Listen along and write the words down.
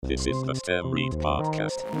This is the STEM Read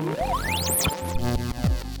Podcast.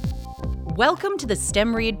 Welcome to the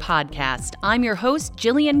STEM Read Podcast. I'm your host,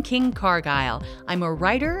 Gillian King-Cargile. I'm a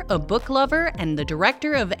writer, a book lover, and the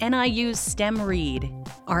director of NIU's STEM Read.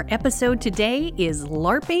 Our episode today is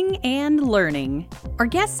LARPing and Learning. Our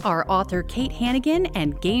guests are author Kate Hannigan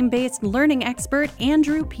and game-based learning expert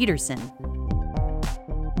Andrew Peterson.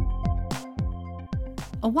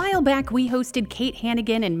 A while back, we hosted Kate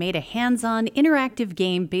Hannigan and made a hands-on interactive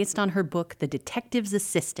game based on her book, The Detective's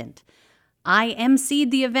Assistant. I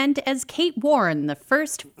emceed the event as Kate Warren, the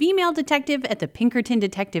first female detective at the Pinkerton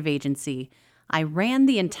Detective Agency. I ran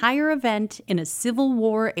the entire event in a Civil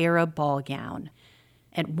War-era ball gown.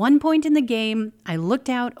 At one point in the game, I looked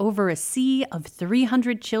out over a sea of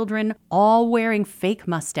 300 children, all wearing fake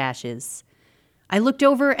mustaches. I looked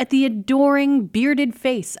over at the adoring, bearded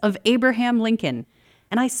face of Abraham Lincoln,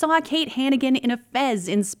 and I saw Kate Hannigan in a fez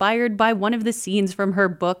inspired by one of the scenes from her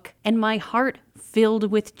book, and my heart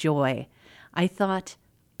filled with joy. I thought,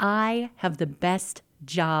 I have the best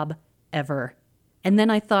job ever. And then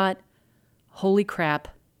I thought, holy crap,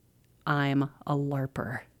 I'm a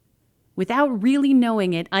LARPer. Without really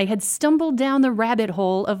knowing it, I had stumbled down the rabbit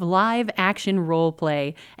hole of live action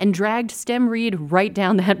roleplay and dragged STEM Read right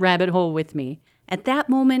down that rabbit hole with me. At that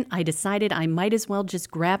moment, I decided I might as well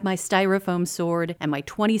just grab my styrofoam sword and my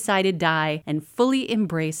 20-sided die and fully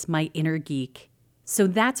embrace my inner geek. So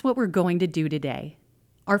that's what we're going to do today.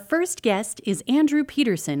 Our first guest is Andrew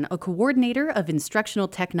Peterson, a coordinator of instructional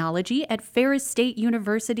technology at Ferris State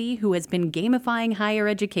University who has been gamifying higher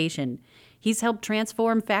education. He's helped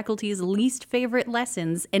transform faculty's least favorite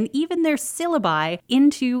lessons and even their syllabi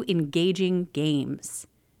into engaging games.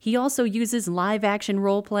 He also uses live-action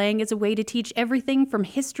role-playing as a way to teach everything from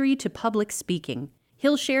history to public speaking.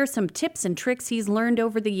 He'll share some tips and tricks he's learned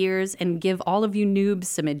over the years and give all of you noobs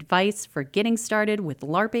some advice for getting started with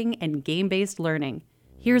LARPing and game-based learning.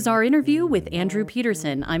 Here's our interview with Andrew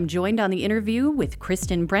Peterson. I'm joined on the interview with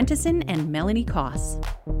Kristin Brynteson and Melanie Koss.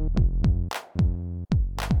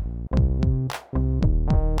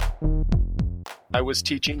 I was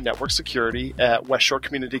teaching network security at West Shore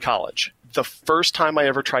Community College. The first time I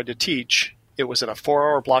ever tried to teach, it was in a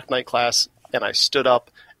 4-hour block night class, and I stood up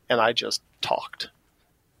and I just talked.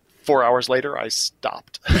 4 hours later, I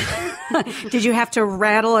stopped. Did you have to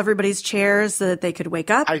rattle everybody's chairs so that they could wake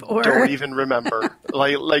up? I don't even remember.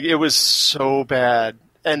 Like it was so bad.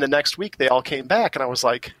 And the next week, they all came back, and I was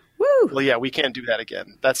like, Woo! Well, yeah, we can't do that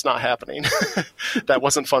again. That's not happening. That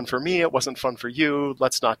wasn't fun for me. It wasn't fun for you.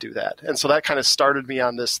 Let's not do that. And so that kind of started me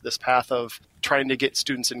on this path of trying to get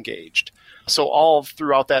students engaged. So all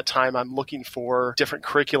throughout that time, I'm looking for different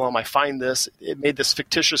curriculum. I find it made this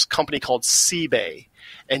fictitious company called CBay.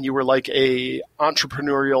 And you were like a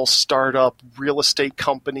entrepreneurial startup real estate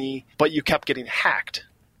company, but you kept getting hacked.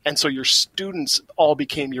 And so your students all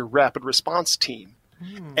became your rapid response team.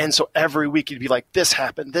 And so every week you'd be like, this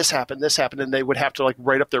happened, this happened, this happened. And they would have to like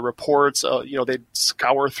write up their reports. They'd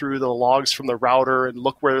scour through the logs from the router and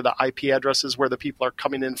look where the IP addresses where the people are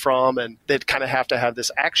coming in from. And they'd kind of have to have this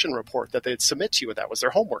action report that they'd submit to you. And that was their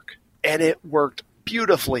homework. And it worked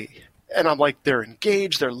beautifully. And I'm like, they're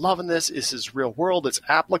engaged. They're loving this. This is real world. It's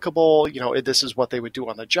applicable. This is what they would do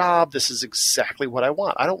on the job. This is exactly what I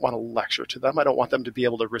want. I don't want to lecture to them. I don't want them to be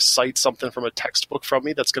able to recite something from a textbook from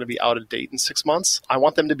me that's going to be out of date in 6 months. I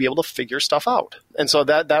want them to be able to figure stuff out. And so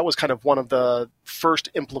that was kind of one of the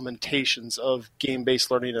first implementations of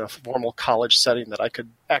game-based learning in a formal college setting that I could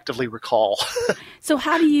actively recall. So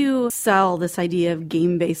how do you sell this idea of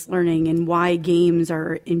game-based learning and why games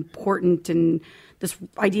are important and this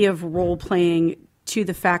idea of role-playing to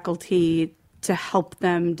the faculty to help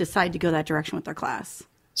them decide to go that direction with their class?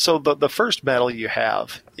 So the first battle you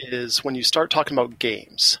have is when you start talking about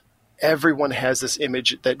games. Everyone has this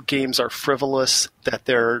image that games are frivolous, that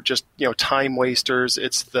they're just, time wasters.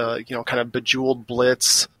 It's the, kind of bejeweled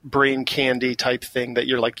blitz, brain candy type thing that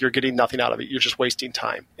you're getting nothing out of it. You're just wasting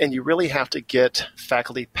time. And you really have to get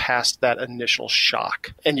faculty past that initial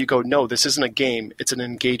shock. And you go, no, this isn't a game. It's an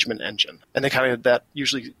engagement engine. And that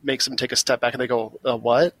usually makes them take a step back and they go,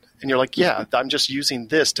 what? And you're like, yeah, I'm just using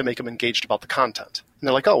this to make them engaged about the content. And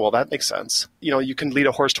they're like, oh, well, that makes sense. You can lead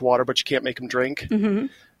a horse to water, but you can't make him drink. Mm-hmm.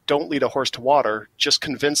 Don't lead a horse to water. Just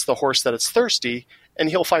convince the horse that it's thirsty and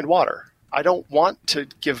he'll find water. I don't want to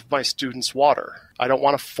give my students water. I don't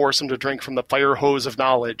want to force them to drink from the fire hose of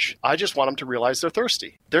knowledge. I just want them to realize they're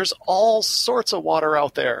thirsty. There's all sorts of water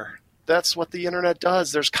out there. That's what the internet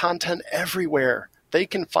does. There's content everywhere. They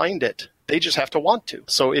can find it. They just have to want to.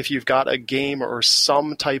 So if you've got a game or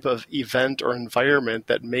some type of event or environment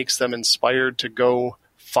that makes them inspired to go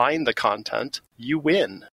find the content, you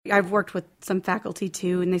win. I've worked with some faculty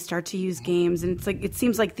too, and they start to use games, and it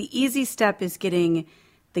seems like the easy step is getting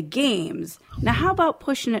the games. Now, how about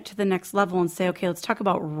pushing it to the next level and say, okay, let's talk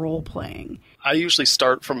about role playing? I usually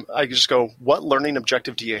I just go, what learning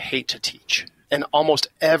objective do you hate to teach? And almost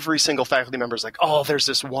every single faculty member is like, oh, there's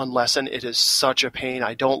this one lesson. It is such a pain.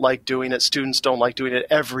 I don't like doing it. Students don't like doing it.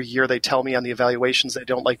 Every year they tell me on the evaluations they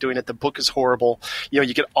don't like doing it. The book is horrible. You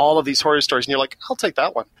get all of these horror stories, and you're like, I'll take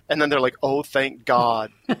that one. And then they're like, oh, thank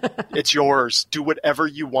God. It's yours. Do whatever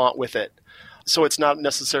you want with it. So it's not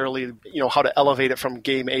necessarily, how to elevate it from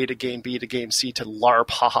game A to game B to game C to LARP,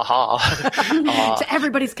 ha ha ha. So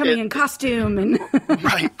everybody's coming in costume. And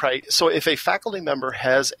Right. So if a faculty member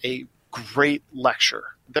has a great lecture,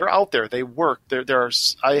 they're out there, they work.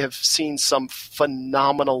 I have seen some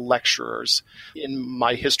phenomenal lecturers in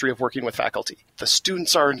my history of working with faculty. The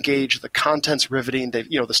students are engaged, the content's riveting,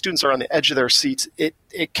 the students are on the edge of their seats.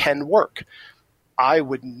 It can work. I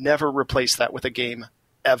would never replace that with a game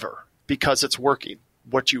ever, because it's working.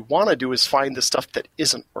 What you want to do is find the stuff that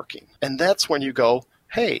isn't working. And that's when you go,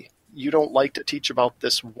 hey, you don't like to teach about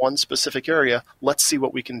this one specific area. Let's see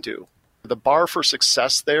what we can do. The bar for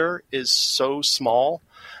success there is so small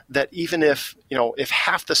that even if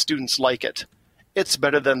half the students like it, it's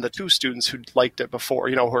better than the 2 students who liked it before,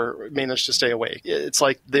 who managed to stay away. It's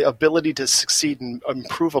like the ability to succeed and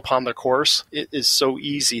improve upon the course is so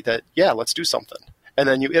easy that, yeah, let's do something. And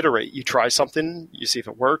then you iterate. You try something, you see if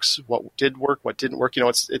it works, what did work, what didn't work.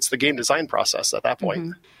 It's the game design process at that point.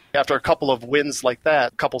 Mm-hmm. After a couple of wins like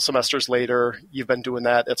that, a couple semesters later, you've been doing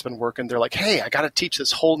that, it's been working. They're like, hey, I got to teach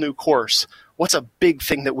this whole new course. What's a big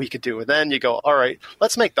thing that we could do? And then you go, all right,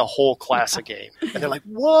 let's make the whole class a game. And they're like,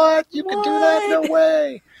 what? You can do that? No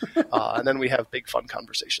way. And then we have big fun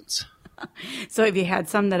conversations. So have you had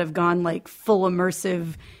some that have gone like full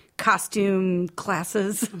immersive costume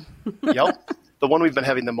classes? Yep. The one we've been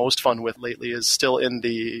having the most fun with lately is still in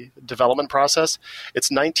the development process.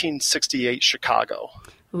 It's 1968 Chicago.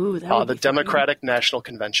 Ooh, the Democratic National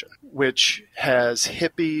Convention, which has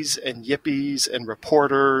hippies and yippies and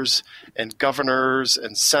reporters and governors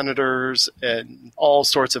and senators and all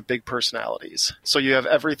sorts of big personalities. So you have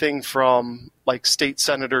everything from like state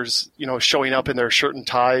senators, showing up in their shirt and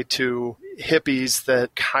tie to hippies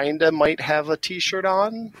that kind of might have a T-shirt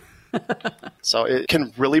on. So it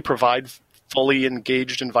can really provide fully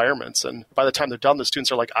engaged environments. And by the time they're done, the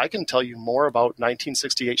students are like, I can tell you more about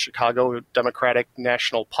 1968 Chicago Democratic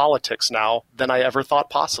national politics now than I ever thought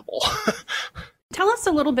possible. Tell us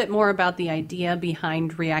a little bit more about the idea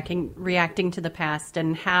behind reacting to the past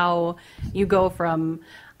and how you go from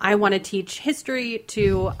I want to teach history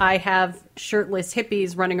to I have shirtless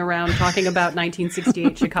hippies running around talking about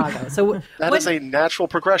 1968 Chicago. So that is a natural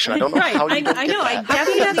progression. I don't know how you I know. that. I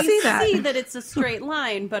definitely see that it's a straight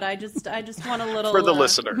line, but I just want a little for the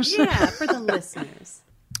listeners. Yeah, for the listeners.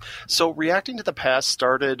 So reacting to the past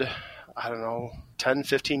started, 10,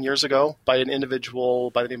 15 years ago by an individual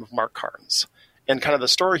by the name of Mark Carnes. And kind of the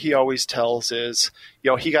story he always tells is,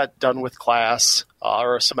 he got done with class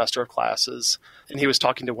or a semester of classes, and he was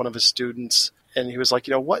talking to one of his students, and he was like,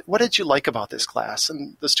 what did you like about this class?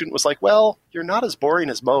 And the student was like, well, you're not as boring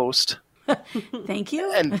as most. Thank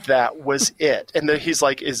you. And that was it. And then he's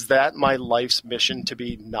like, is that my life's mission, to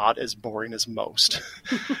be not as boring as most?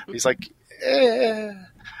 He's like,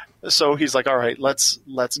 So he's like, all right, let's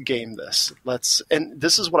game this. And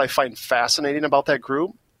this is what I find fascinating about that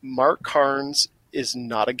group. Mark Carnes is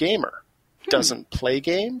not a gamer, doesn't play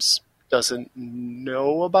games, doesn't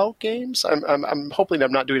know about games. I'm hoping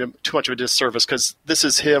I'm not doing him too much of a disservice, because this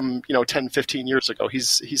is him, 10, 15 years ago.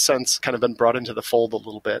 He's since kind of been brought into the fold a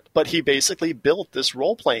little bit. But he basically built this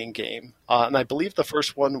role-playing game, and I believe the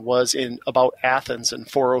first one was about Athens in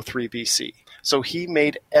 403 BC. So he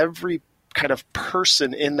made every kind of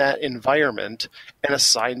person in that environment and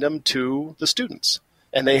assigned them to the students.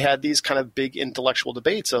 And they had these kind of big intellectual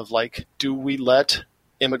debates of like, do we let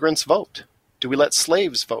immigrants vote? Do we let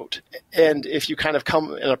slaves vote? And if you kind of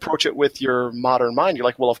come and approach it with your modern mind, you're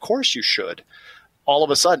like, well, of course you should. All of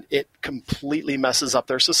a sudden, it completely messes up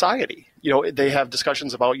their society. They have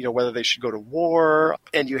discussions about, whether they should go to war.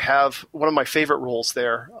 And you have one of my favorite roles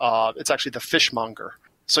there. It's actually the fishmonger.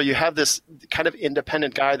 So you have this kind of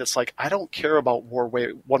independent guy that's like, I don't care about war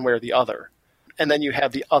one way or the other. And then you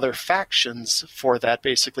have the other factions for that,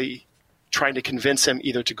 basically trying to convince him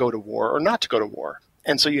either to go to war or not to go to war.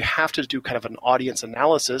 And so you have to do kind of an audience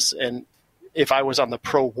analysis. And if I was on the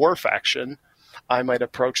pro-war faction, I might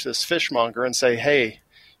approach this fishmonger and say, hey,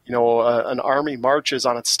 an army marches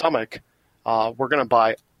on its stomach. We're going to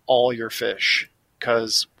buy all your fish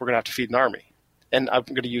because we're going to have to feed an army. And I'm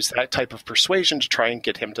going to use that type of persuasion to try and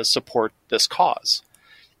get him to support this cause.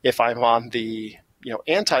 If I'm on the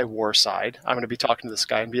anti-war side, I'm going to be talking to this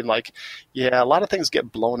guy and being like, yeah, a lot of things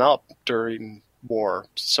get blown up during war.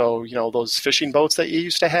 So, those fishing boats that you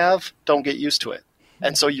used to have, don't get used to it.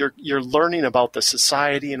 And so you're learning about the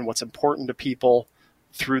society and what's important to people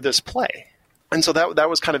through this play. And so that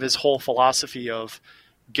was kind of his whole philosophy of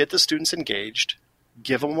get the students engaged,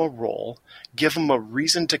 give them a role, give them a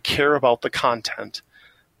reason to care about the content,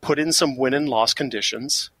 put in some win and loss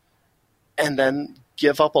conditions, and then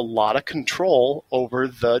give up a lot of control over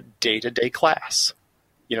the day-to-day class.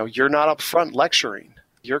 You're not up front lecturing.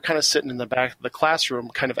 You're kind of sitting in the back of the classroom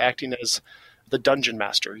kind of acting as the dungeon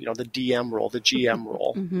master, the DM role, the GM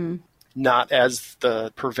role, not as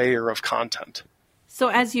the purveyor of content. So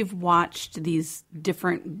as you've watched these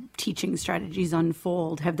different teaching strategies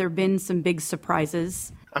unfold, have there been some big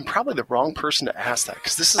surprises? I'm probably the wrong person to ask that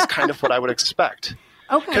because this is kind of what I would expect.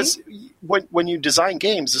 Okay. Because when you design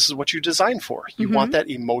games, this is what you design for. You want that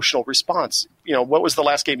emotional response. What was the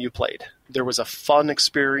last game you played? There was a fun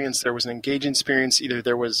experience. There was an engaging experience. Either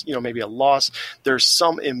there was, maybe a loss. There's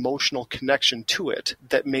some emotional connection to it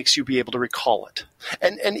that makes you be able to recall it.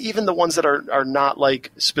 And even the ones that are not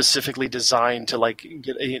like specifically designed to like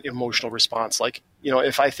get an emotional response. Like,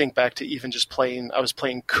 if I think back to even just I was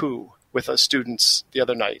playing Coup with students the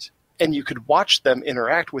other night. And you could watch them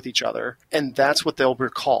interact with each other, and that's what they'll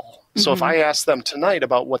recall. So if I ask them tonight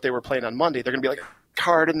about what they were playing on Monday, they're going to be like,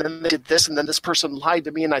 card, and then they did this, and then this person lied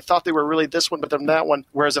to me, and I thought they were really this one, but then that one.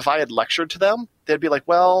 Whereas if I had lectured to them, they'd be like,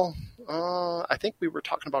 well, I think we were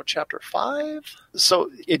talking about chapter 5. So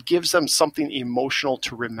it gives them something emotional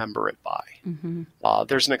to remember it by.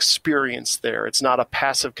 There's an experience there. It's not a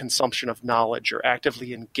passive consumption of knowledge. You're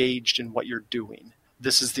actively engaged in what you're doing.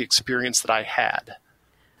 This is the experience that I had.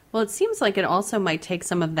 Well, it seems like it also might take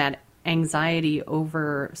some of that anxiety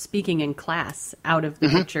over speaking in class out of the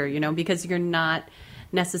picture, because you're not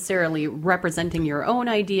necessarily representing your own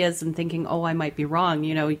ideas and thinking, oh, I might be wrong.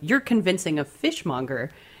 You're convincing a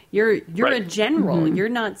fishmonger. You're right. a general. You're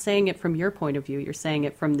not saying it from your point of view. You're saying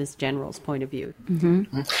it from this general's point of view.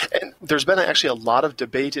 And there's been actually a lot of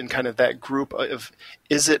debate in kind of that group of,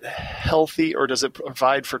 is it healthy or does it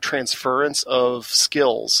provide for transference of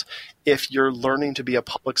skills if you're learning to be a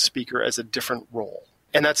public speaker as a different role?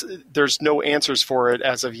 And there's no answers for it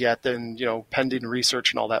as of yet, then, pending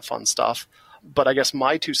research and all that fun stuff. But I guess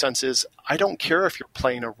my 2 cents is I don't care if you're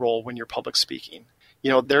playing a role when you're public speaking.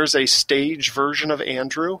 There's a stage version of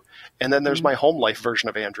Andrew, and then there's my home life version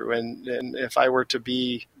of Andrew. And if I were to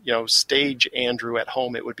be, stage Andrew at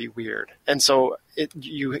home, it would be weird. And so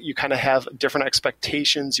you kind of have different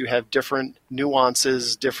expectations. You have different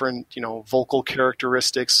nuances, different, vocal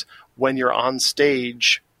characteristics when you're on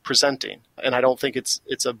stage presenting. And I don't think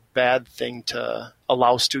it's a bad thing to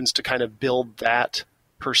allow students to kind of build that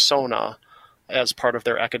persona as part of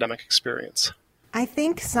their academic experience. I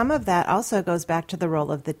think some of that also goes back to the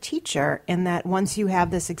role of the teacher in that once you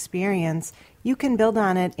have this experience, you can build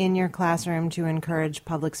on it in your classroom to encourage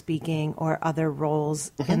public speaking or other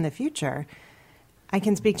roles in the future. I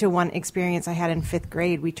can speak to one experience I had in 5th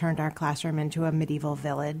grade. We turned our classroom into a medieval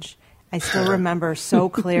village. I still remember so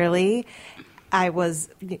clearly. I was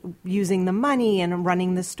using the money and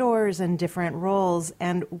running the stores and different roles,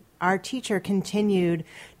 and our teacher continued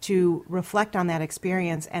to reflect on that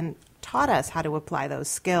experience and taught us how to apply those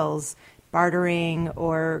skills, bartering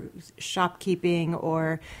or shopkeeping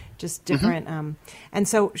or just different. And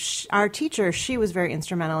so our teacher, she was very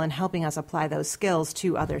instrumental in helping us apply those skills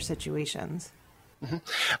to other situations.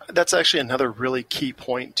 That's actually another really key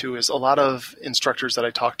point too, is a lot of instructors that I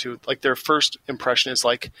talk to, like their first impression is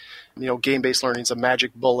like, game-based learning is a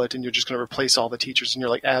magic bullet and you're just going to replace all the teachers. And you're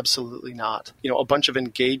like, absolutely not. A bunch of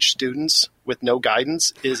engaged students with no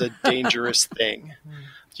guidance is a dangerous thing.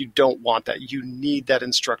 You don't want that. You need that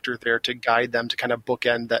instructor there to guide them, to kind of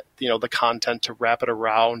bookend that, the content, to wrap it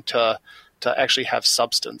around, to actually have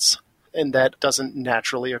substance. And that doesn't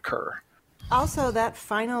naturally occur. Also, that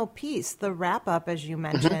final piece, the wrap-up, as you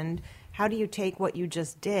mentioned, how do you take what you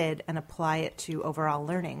just did and apply it to overall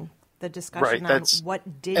learning? The discussion on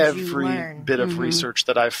what did you learn? Every bit of research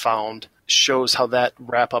that I've found shows how that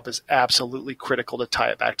wrap-up is absolutely critical to tie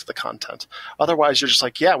it back to the content. Otherwise, you're just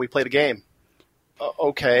like, yeah, we played a game.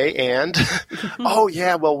 Okay, and? Oh,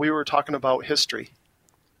 yeah, well, we were talking about history.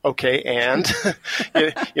 Okay, and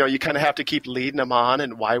you kind of have to keep leading them on,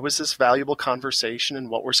 and why was this valuable conversation, and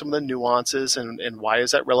what were some of the nuances, and why is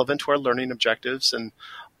that relevant to our learning objectives? And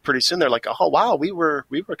pretty soon they're like, oh wow, we were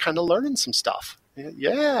kind of learning some stuff.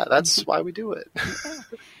 Yeah, that's why we do it.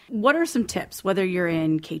 What are some tips, whether you're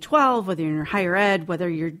in K-12, whether you're in higher ed, whether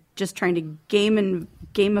you're just trying to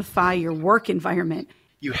gamify your work environment?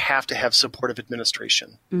 You have to have supportive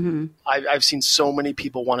administration. Mm-hmm. I've seen so many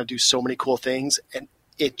people want to do so many cool things, and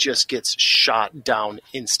it just gets shot down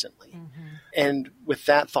instantly. Mm-hmm. And with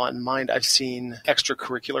that thought in mind, I've seen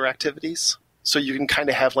extracurricular activities. So you can kind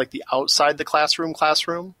of have like the outside the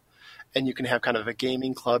classroom, and you can have kind of a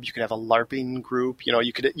gaming club. You can have a LARPing group.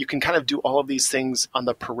 You can kind of do all of these things on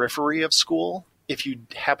the periphery of school. If you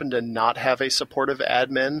happen to not have a supportive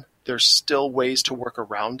admin, there's still ways to work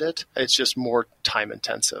around it. It's just more time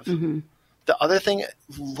intensive. Mm-hmm. The other thing,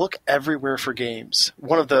 look everywhere for games.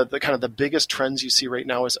 One of the kind of the biggest trends you see right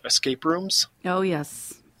now is escape rooms. Oh,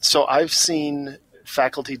 yes. So I've seen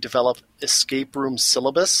faculty develop escape room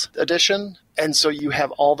syllabus edition. And so you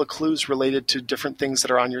have all the clues related to different things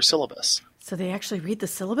that are on your syllabus. So they actually read the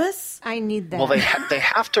syllabus? I need that. Well, they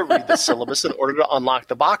have to read the syllabus in order to unlock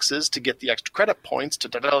the boxes to get the extra credit points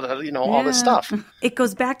all this stuff. It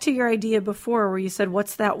goes back to your idea before where you said,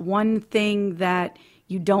 what's that one thing that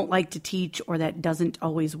you don't like to teach or that doesn't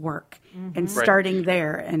always work? Mm-hmm. And starting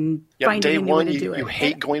there and finding a new way to do it. You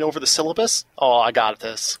hate going over the syllabus? Oh, I got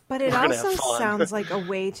this. But it also sounds like a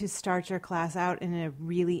way to start your class out in a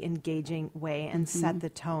really engaging way and set the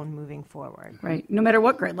tone moving forward. Right. No matter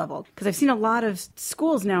what grade level. Because I've seen a lot of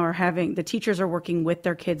schools now the teachers are working with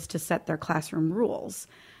their kids to set their classroom rules.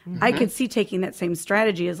 Mm-hmm. I could see taking that same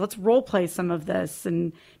strategy as let's role play some of this.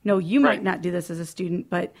 And no, you might not do this as a student,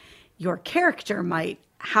 but your character might.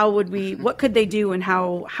 What could they do and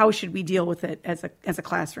how should we deal with it as a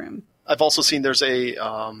classroom? I've also seen there's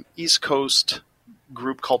a East Coast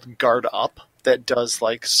group called Guard Up that does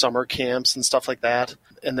like summer camps and stuff like that.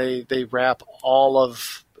 And they wrap all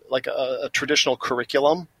of like a traditional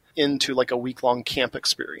curriculum into like a week-long camp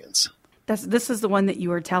experience. This is the one that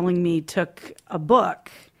you were telling me took a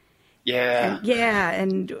book. Yeah.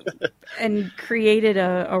 And created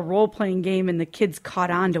a role-playing game, and the kids caught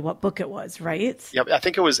on to what book it was, right? Yep, I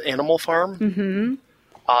think it was Animal Farm. Mm-hmm.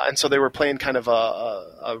 And so they were playing kind of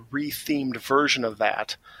a re-themed version of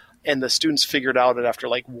that. And the students figured out it after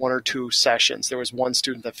like one or two sessions. There was one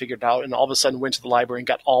student that figured out and all of a sudden went to the library and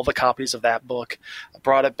got all the copies of that book,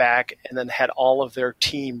 brought it back, and then had all of their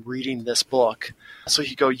team reading this book. So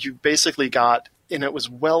you basically got... And it was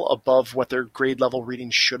well above what their grade level reading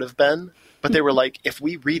should have been. But they were like, if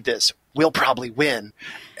we read this, we'll probably win.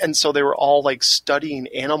 And so they were all like studying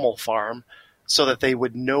Animal Farm so that they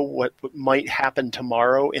would know what might happen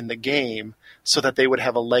tomorrow in the game so that they would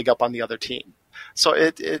have a leg up on the other team. So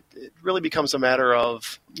it really becomes a matter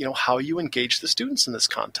of, how you engage the students in this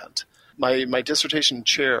content. My dissertation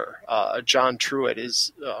chair, John Truitt,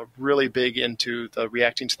 is really big into the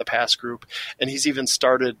Reacting to the Past group, and he's even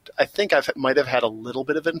started, I think I might have had a little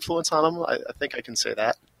bit of influence on him, I think I can say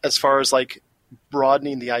that, as far as like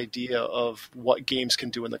broadening the idea of what games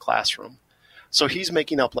can do in the classroom. So he's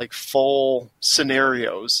making up like full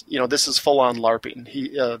scenarios. This is full-on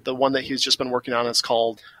LARPing. The one that he's just been working on is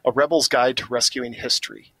called A Rebel's Guide to Rescuing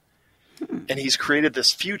History. And he's created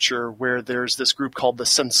this future where there's this group called the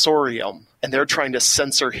Sensorium, and they're trying to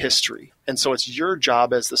censor history. And so it's your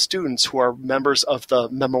job as the students who are members of the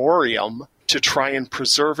Memoriam to try and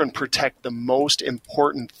preserve and protect the most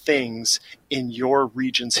important things in your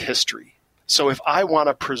region's history. So if I want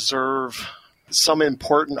to preserve some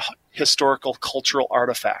important historical cultural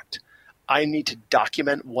artifact, I need to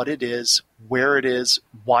document what it is, where it is,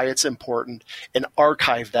 why it's important, and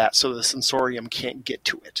archive that so the Sensorium can't get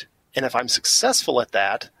to it. And if I'm successful at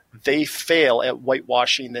that, they fail at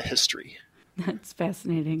whitewashing the history. That's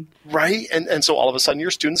fascinating. Right? And so all of a sudden your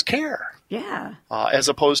students care. Yeah. As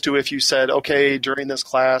opposed to if you said, okay, during this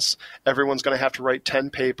class, everyone's going to have to write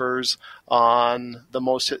 10 papers on the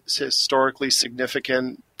most historically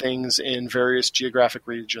significant things in various geographic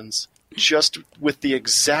regions. Just with the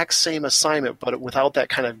exact same assignment, but without that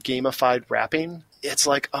kind of gamified wrapping. It's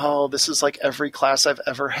like, oh, this is like every class I've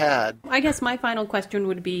ever had. I guess my final question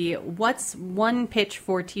would be, what's one pitch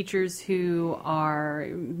for teachers who are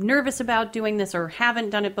nervous about doing this or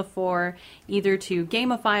haven't done it before, either to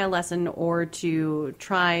gamify a lesson or to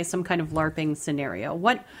try some kind of LARPing scenario?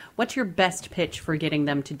 What's your best pitch for getting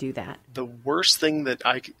them to do that? The worst thing that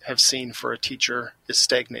I have seen for a teacher is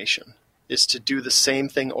stagnation, is to do the same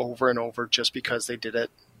thing over and over just because they did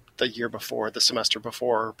it the year before, the semester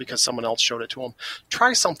before, because someone else showed it to them.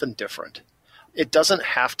 Try something different. It doesn't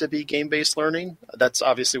have to be game-based learning. That's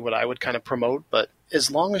obviously what I would kind of promote, but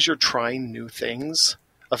as long as you're trying new things,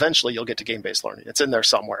 eventually you'll get to game-based learning. It's in there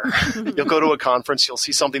somewhere. You'll go to a conference, you'll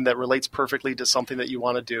see something that relates perfectly to something that you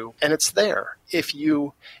want to do, and it's there. If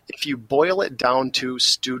you boil it down to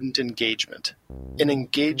student engagement, an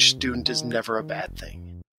engaged student is never a bad thing.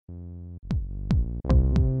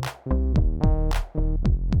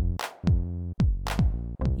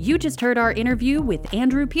 You just heard our interview with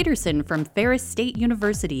Andrew Peterson from Ferris State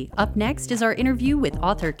University. Up next is our interview with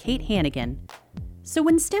author Kate Hannigan. So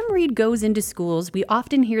when STEM Read goes into schools, we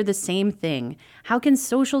often hear the same thing. How can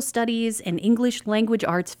social studies and English language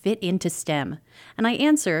arts fit into STEM? And I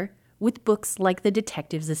answer, with books like The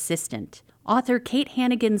Detective's Assistant. Author Kate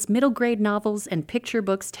Hannigan's middle grade novels and picture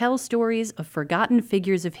books tell stories of forgotten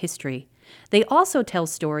figures of history. They also tell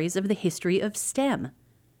stories of the history of STEM.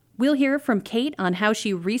 We'll hear from Kate on how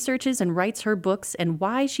she researches and writes her books and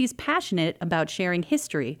why she's passionate about sharing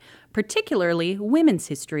history, particularly women's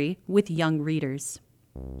history, with young readers.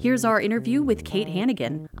 Here's our interview with Kate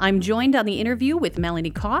Hannigan. I'm joined on the interview with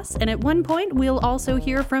Melanie Koss, and at one point we'll also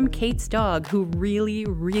hear from Kate's dog, who really,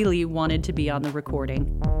 really wanted to be on the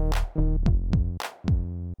recording.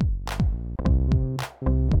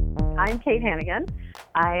 I'm Kate Hannigan.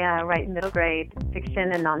 I write middle grade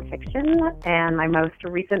fiction and nonfiction, and my most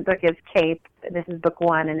recent book is Kate. This is book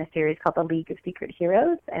 1 in a series called The League of Secret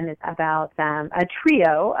Heroes, and it's about a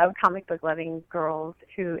trio of comic book loving girls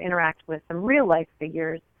who interact with some real life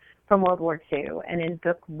figures from World War II. And in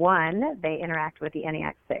book 1, they interact with the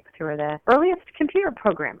ENIAC-6, who are the earliest computer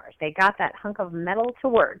programmers. They got that hunk of metal to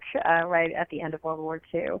work right at the end of World War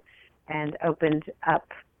II and opened up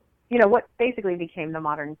what basically became the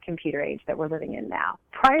modern computer age that we're living in now.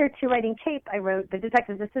 Prior to writing Kate, I wrote The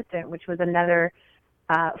Detective's Assistant, which was another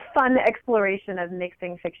fun exploration of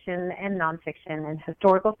mixing fiction and nonfiction and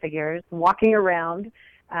historical figures, walking around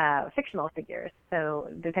fictional figures. So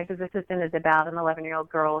Detective's Assistant is about an 11-year-old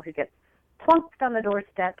girl who gets plunked on the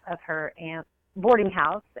doorstep of her aunt's boarding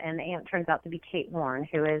house, and the aunt turns out to be Kate Warren,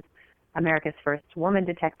 who is America's first woman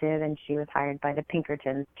detective, and she was hired by the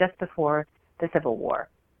Pinkertons just before the Civil War.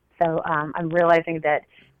 So I'm realizing that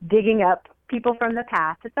digging up people from the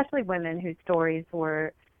past, especially women whose stories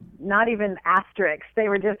were not even asterisks, they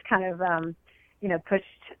were just kind of,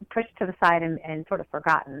 pushed to the side and sort of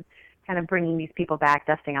forgotten, kind of bringing these people back,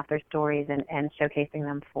 dusting off their stories and showcasing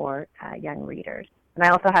them for young readers. And I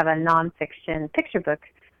also have a nonfiction picture book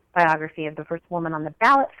biography of the first woman on the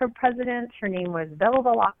ballot for president. Her name was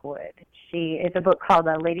Belva Lockwood. It's a book called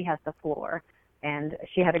A Lady Has the Floor. And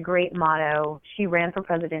she had a great motto. She ran for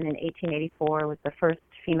president in 1884, was the first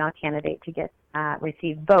female candidate to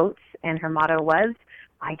receive votes. And her motto was,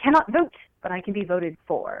 I cannot vote, but I can be voted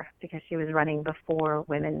for, because she was running before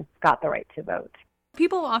women got the right to vote.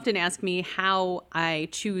 People often ask me how I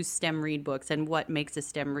choose STEM read books and what makes a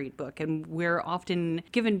STEM read book. And we're often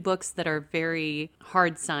given books that are very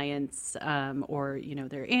hard science or,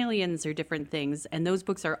 they're aliens or different things. And those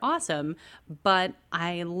books are awesome. But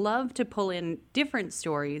I love to pull in different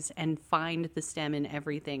stories and find the STEM in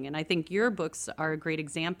everything. And I think your books are a great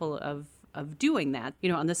example of doing that.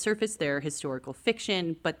 On the surface, they're historical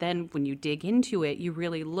fiction, but then when you dig into it, you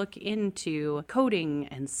really look into coding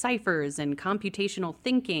and ciphers and computational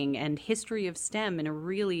thinking and history of STEM in a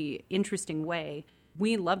really interesting way.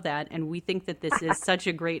 We love that, and we think that this is such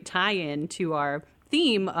a great tie-in to our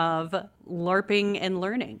theme of LARPing and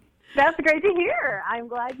learning. That's great to hear. I'm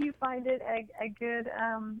glad you find it a good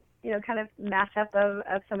kind of mashup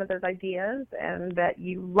of some of those ideas, and that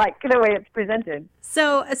you like the way it's presented.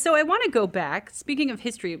 So I want to go back. Speaking of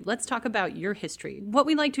history, let's talk about your history. What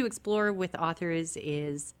we like to explore with authors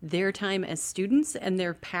is their time as students and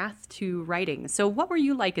their path to writing. So what were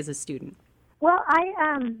you like as a student? Well,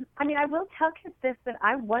 I will tell you this, that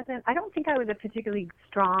I don't think I was a particularly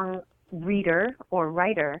strong reader or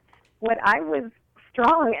writer. What I was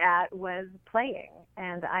strong at was playing,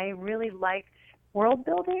 and I really liked world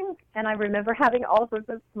building, and I remember having all sorts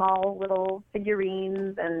of small little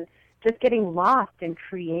figurines and just getting lost in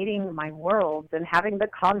creating my worlds and having the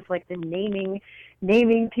conflict and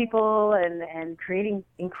naming people and creating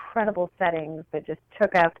incredible settings that just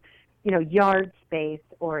took up, yard space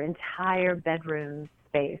or entire bedroom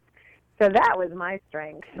space. So that was my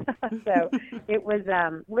strength. So it was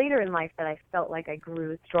later in life that I felt like I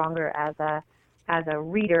grew stronger as a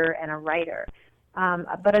reader and a writer.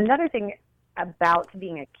 But another thing about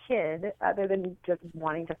being a kid, other than just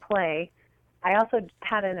wanting to play, I also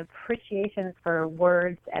had an appreciation for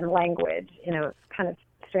words and language in a kind of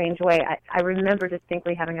strange way. I remember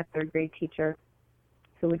distinctly having a third grade teacher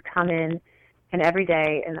who would come in, and every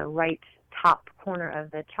day in the right top corner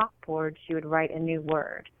of the chalkboard, she would write a new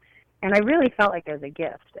word. And I really felt like it was a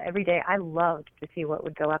gift. Every day I loved to see what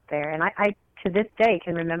would go up there. And I to this day,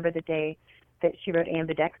 can remember the day that she wrote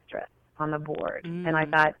ambidextrous on the board. And I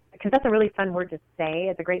thought, because that's a really fun word to say.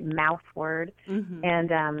 It's a great mouth word.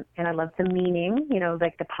 And I loved the meaning, you know,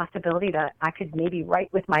 like the possibility that I could maybe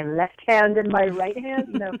write with my left hand and my right hand,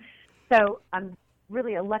 you know. So I'm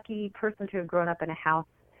really a lucky person to have grown up in a house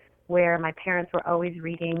where my parents were always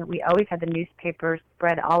reading. We always had the newspaper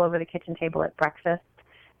spread all over the kitchen table at breakfast.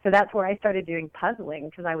 So that's where I started doing puzzling,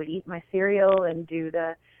 because I would eat my cereal and do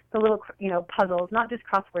the little, you know, puzzles, not just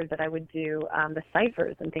crosswords, but I would do the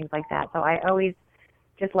ciphers and things like that. So I always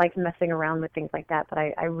just liked messing around with things like that, but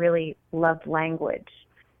I really loved language.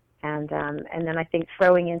 And then I think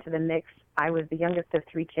throwing into the mix, I was the youngest of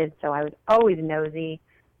 3 kids, so I was always nosy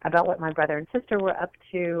about what my brother and sister were up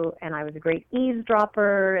to, and I was a great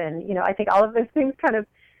eavesdropper, and, you know, I think all of those things kind of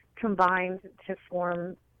combined to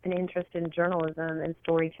form an interest in journalism and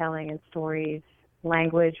storytelling and stories,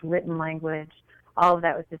 language, written language. All of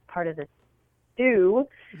that was just part of this stew,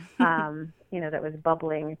 you know, that was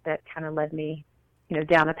bubbling, that kind of led me, you know,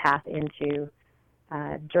 down a path into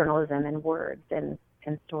journalism and words and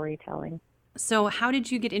storytelling. So how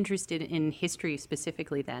did you get interested in history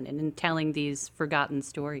specifically then, and in telling these forgotten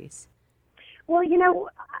stories? Well, you know,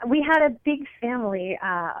 we had a big family,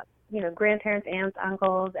 you know, grandparents, aunts,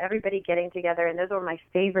 uncles, everybody getting together, and those were my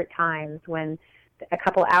favorite times, when a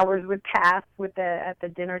couple hours would pass at the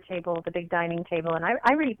dinner table, the big dining table. And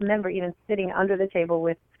I remember even sitting under the table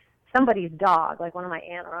with somebody's dog, like one of my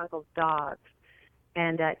aunt or uncle's dogs,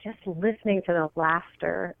 and just listening to the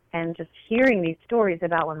laughter and just hearing these stories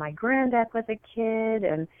about when my granddad was a kid.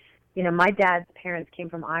 And, you know, my dad's parents came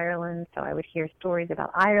from Ireland, so I would hear stories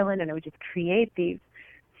about Ireland, and it would just create these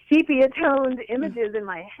sepia-toned images in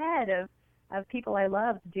my head of people I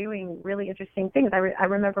loved doing really interesting things. I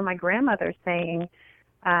remember my grandmother saying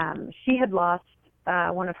she had lost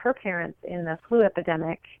one of her parents in the flu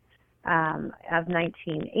epidemic of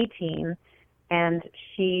 1918, and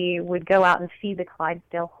she would go out and feed the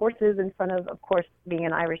Clydesdale horses in front of course, being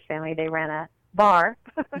an Irish family, they ran a bar.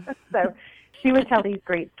 So she would tell these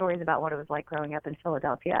great stories about what it was like growing up in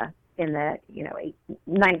Philadelphia in the, you know,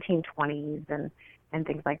 1920s and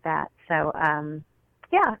things like that. So,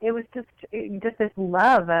 yeah, it was just this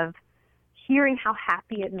love of hearing how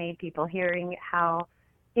happy it made people, hearing how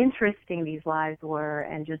interesting these lives were,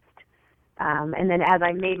 and just, and then as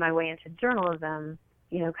I made my way into journalism,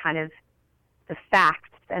 you know, kind of the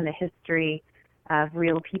facts and the history of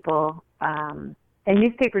real people, and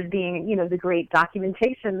newspapers being, you know, the great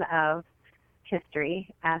documentation of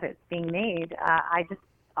history as it's being made. I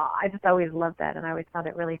just always loved that, and I always found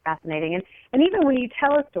it really fascinating. And even when you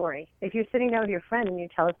tell a story, if you're sitting down with your friend and you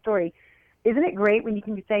tell a story, isn't it great when you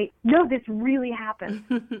can say, no, this really happened?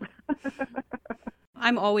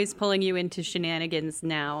 I'm always pulling you into shenanigans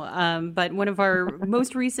now, but one of our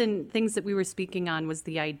most recent things that we were speaking on was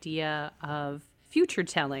the idea of future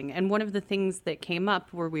telling. And one of the things that came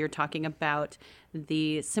up where we were talking about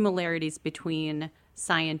the similarities between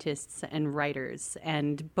scientists and writers,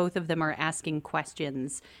 and both of them are asking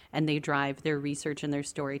questions, and they drive their research and their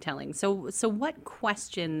storytelling. So what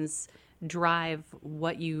questions drive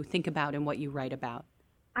what you think about and what you write about?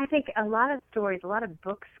 I think a lot of stories, a lot of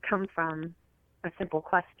books come from a simple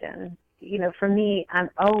question. You know, for me, I'm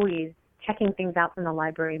always checking things out from the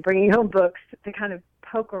library, bringing home books to kind of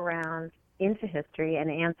poke around into history and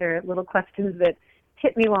answer little questions that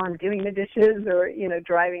hit me while I'm doing the dishes or, you know,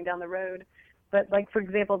 driving down the road. But, like, for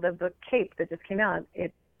example, the book Cape that just came out,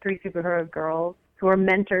 it's 3 superhero girls who are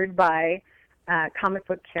mentored by comic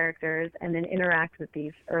book characters and then interact with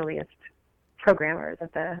these earliest programmers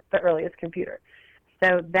at the earliest computer.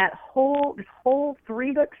 So this whole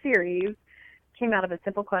 3-book series came out of a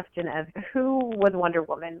simple question of who was Wonder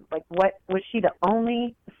Woman? Like, what was she the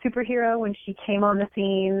only superhero when she came on the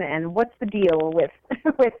scene? And what's the deal with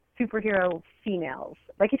superhero females?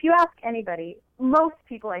 Like, if you ask anybody, most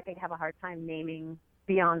people, I think, have a hard time naming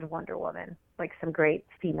beyond Wonder Woman, like some great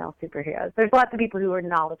female superheroes. There's lots of people who are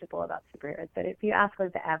knowledgeable about superheroes, but if you ask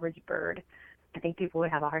like the average bird, I think people would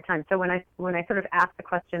have a hard time. So when I sort of asked the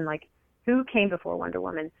question, like, who came before Wonder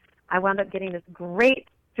Woman, I wound up getting this great,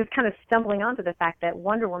 just kind of stumbling onto the fact that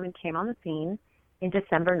Wonder Woman came on the scene in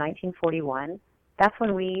December 1941. That's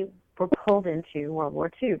when we were pulled into World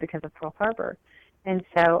War II because of Pearl Harbor. And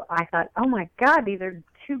so I thought, oh my God, these are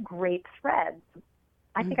 2 great threads.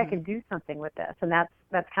 I think I can do something with this. And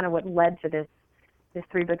that's kind of what led to this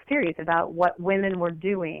 3-book series about what women were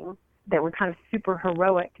doing that were kind of super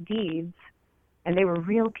heroic deeds, and they were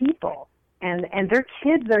real people. And their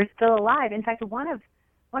kids are still alive. In fact, one of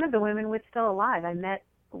the women was still alive. I met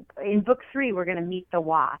in book 3, we're going to meet the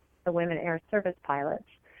Wasp. the women Air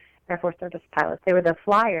Force service pilots. They were the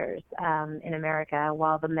flyers in America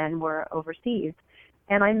while the men were overseas.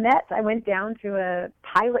 And I went down to a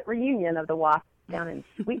pilot reunion of the WASP down in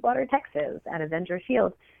Sweetwater, Texas at Avenger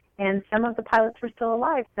Field. And some of the pilots were still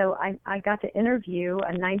alive. So I got to interview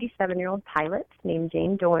a 97-year-old pilot named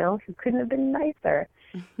Jane Doyle, who couldn't have been nicer.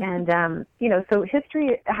 And, so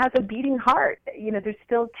history has a beating heart. There's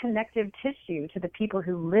still connective tissue to the people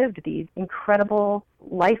who lived these incredible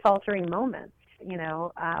life-altering moments.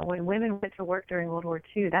 When women went to work during World War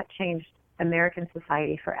II, that changed American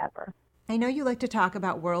society forever. I know you like to talk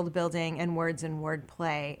about world building and words and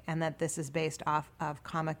wordplay, and that this is based off of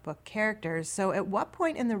comic book characters. So at what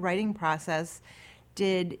point in the writing process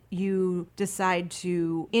did you decide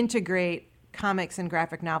to integrate comics and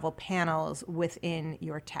graphic novel panels within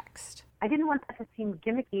your text? I didn't want that to seem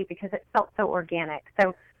gimmicky because it felt so organic.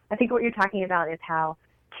 So I think what you're talking about is how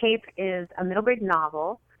Cape is a middle grade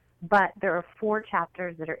novel, but there are 4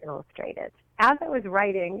 chapters that are illustrated. As I was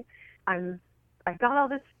writing, I got all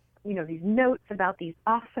this, these notes about these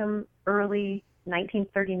awesome early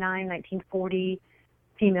 1939, 1940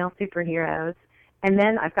 female superheroes. And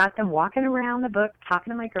then I've got them walking around the book,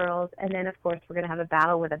 talking to my girls. And then, of course, we're going to have a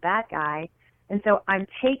battle with a bad guy. And so I'm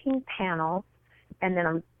taking panels, and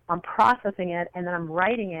then I'm processing it, and then I'm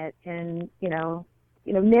writing it in,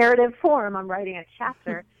 narrative form. I'm writing a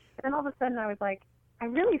chapter. And then all of a sudden I was like, I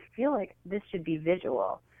really feel like this should be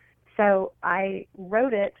visual. So I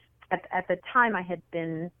wrote it. At the time, I had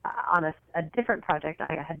been on a different project.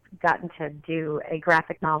 I had gotten to do a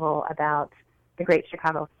graphic novel about the Great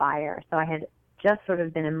Chicago Fire. So I had just sort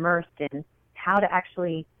of been immersed in how to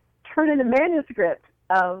actually turn in a manuscript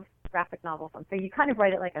of graphic novel film. So you kind of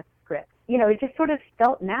write it like a script. It just sort of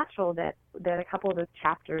felt natural that a couple of those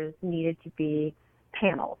chapters needed to be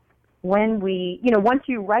panels. When once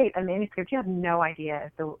you write a manuscript, you have no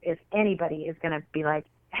idea if anybody is going to be like,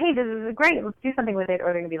 hey, this is great, let's do something with it, or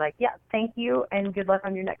they're going to be like, yeah, thank you, and good luck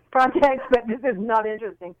on your next project, but this is not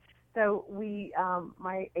interesting. So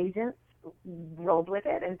my agents rolled with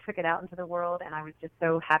it and took it out into the world, and I was just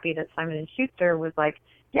so happy that Simon & Schuster was like,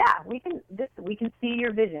 yeah, we can see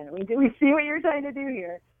your vision. We see what you're trying to do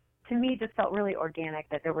here. To me, it just felt really organic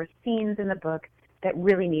that there were scenes in the book that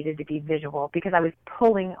really needed to be visual because I was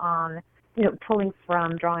pulling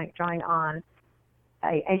from, drawing on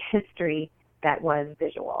a history that was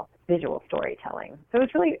visual storytelling. So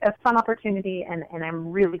it's really a fun opportunity, and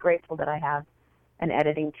I'm really grateful that I have an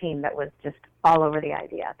editing team that was just all over the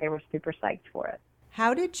idea. They were super psyched for it.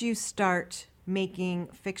 How did you start making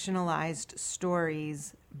fictionalized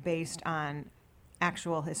stories based on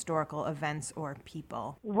actual historical events or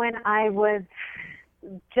people? When I was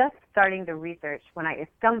just starting the research, when I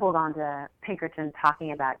stumbled onto Pinkerton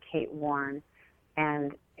talking about Kate Warren,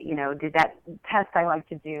 and did that test I like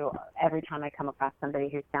to do every time I come across somebody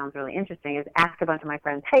who sounds really interesting is ask a bunch of my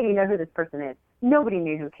friends, hey, you know who this person is? Nobody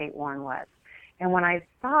knew who Kate Warren was. And when I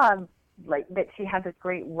saw that she had this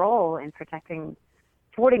great role in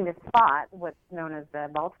thwarting this plot, what's known as the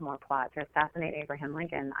Baltimore plot to assassinate Abraham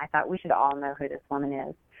Lincoln, I thought we should all know who this woman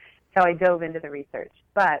is. So I dove into the research.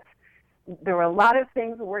 But there were a lot of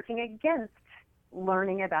things working against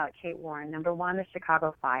learning about Kate Warren. Number one, the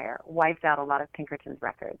Chicago Fire wiped out a lot of Pinkerton's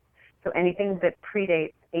records. So anything that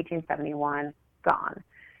predates 1871, gone.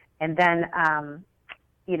 And then,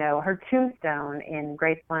 her tombstone in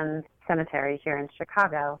Graceland Cemetery here in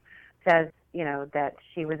Chicago says, that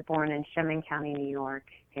she was born in Sherman County, New York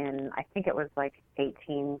in, I think it was like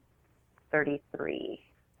 1833.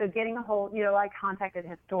 So getting a hold, I contacted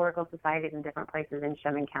historical societies in different places in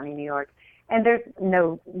Sherman County, New York, and there's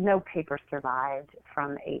no paper survived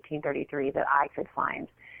from 1833 that I could find.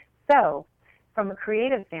 So from a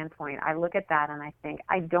creative standpoint, I look at that and I think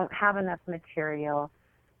I don't have enough material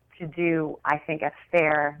to do, I think, a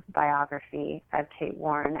fair biography of Kate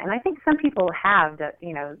Warren. And I think some people have,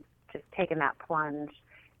 just taken that plunge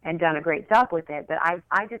and done a great job with it, but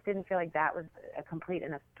I just didn't feel like that was a complete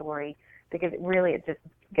enough story, because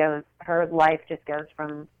her life just goes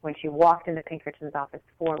from when she walked into Pinkerton's office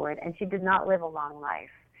forward, and she did not live a long life.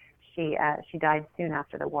 She died soon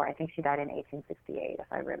after the war. I think she died in 1868, if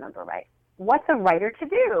I remember right. What's a writer to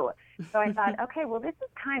do? So I thought, okay, well, this is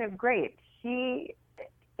kind of great.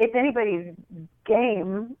 It's anybody's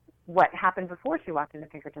game what happened before she walked into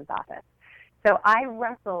Pinkerton's office. So I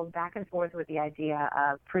wrestled back and forth with the idea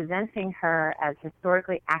of presenting her as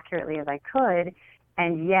historically accurately as I could,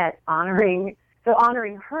 and yet honoring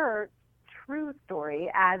her true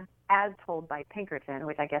story as told by Pinkerton,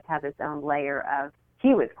 which I guess has its own layer of,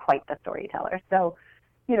 he was quite the storyteller. So,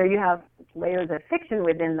 you have layers of fiction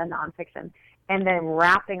within the nonfiction. and then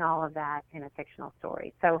wrapping all of that in a fictional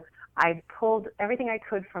story. So I pulled everything I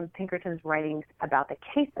could from Pinkerton's writings about the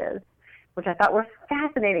cases, which I thought were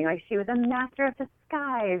fascinating. Like, she was a master of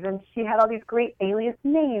disguise, and she had all these great alias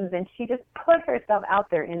names, and she just put herself out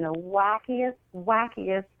there in the wackiest,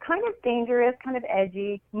 kind of dangerous, kind of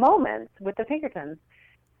edgy moments with the Pinkertons.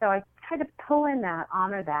 So I tried to pull in that,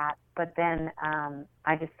 honor that, but then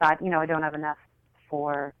I just thought, I don't have enough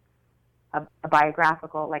for a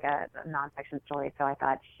biographical, like a nonfiction story. So I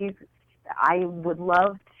thought, I would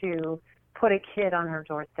love to put a kid on her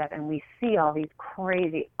doorstep, and we see all these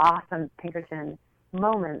crazy, awesome Pinkerton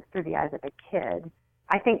moments through the eyes of a kid.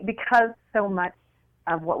 I think because so much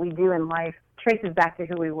of what we do in life traces back to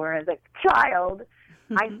who we were as a child,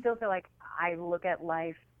 I still feel like I look at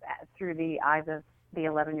life through the eyes of the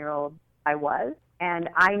 11-year-old I was. And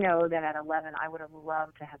I know that at 11, I would have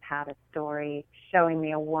loved to have had a story showing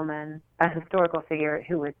me a woman, a historical figure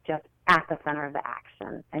who was just at the center of the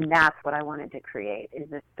action. And that's what I wanted to create,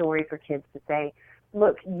 is a story for kids to say,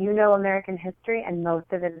 look, American history, and most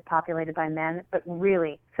of it is populated by men, but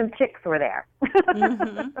really, some chicks were there.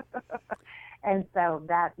 Mm-hmm. And so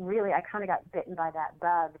that really, I kind of got bitten by that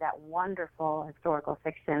bug, that wonderful historical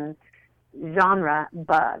fiction genre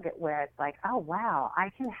bug, where it's like, oh wow,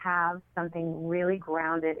 I can have something really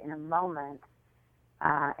grounded in a moment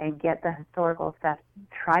and get the historical stuff,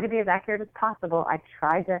 try to be as accurate as possible. I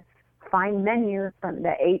tried to find menus from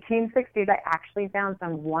the 1860s. I actually found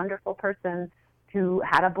some wonderful person who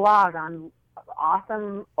had a blog on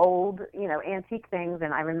awesome old, antique things,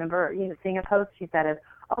 and I remember, seeing a post she said,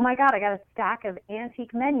 oh my God, I got a stack of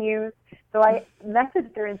antique menus. So I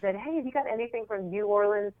messaged her and said, hey, have you got anything from New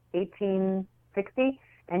Orleans 1860?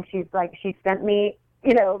 And she's like, she sent me,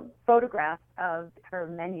 photographs of her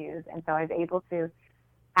menus. And so I was able to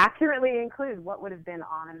accurately include what would have been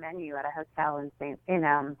on a menu at a hotel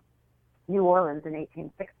in New Orleans in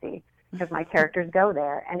 1860, because my characters go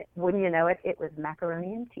there. And wouldn't you know it, it was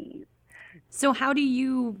macaroni and cheese. So how do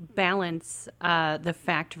you balance the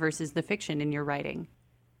fact versus the fiction in your writing?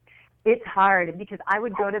 It's hard, because I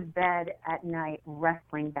would go to bed at night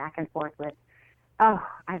wrestling back and forth with,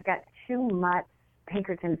 I've got too much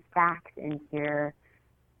Pinkerton facts in here.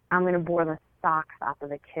 I'm going to bore the socks off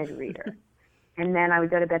of a kid reader. And then I would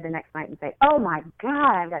go to bed the next night and say, oh my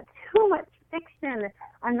God, I've got too much fiction.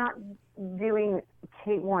 I'm not doing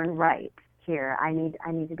Kate Warren right here. I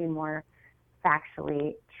need to be more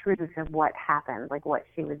factually true to what happened, like what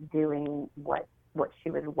she was doing, what she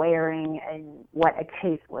was wearing, and what a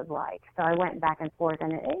case was like. So I went back and forth,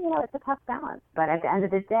 and it's a tough balance. But at the end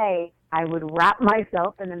of the day, I would wrap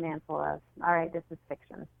myself in the mantle of, all right, this is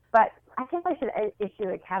fiction. But I guess I should issue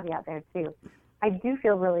a caveat there too. I do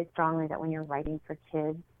feel really strongly that when you're writing for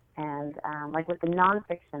kids, and like with the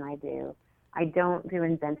nonfiction I don't do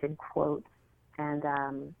invented quotes, and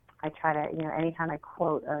I try to, anytime I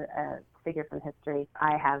quote a figure from history,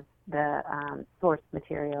 I have the source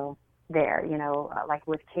material there, like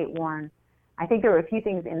with Kate Warren. I think there were a few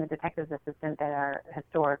things in The Detective's Assistant that are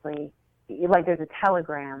historically, like there's a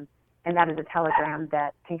telegram, and that is a telegram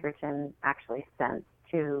that Pinkerton actually sent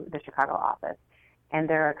to the Chicago office. And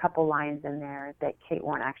there are a couple lines in there that Kate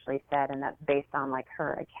Warren actually said, and that's based on like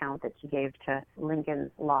her account that she gave to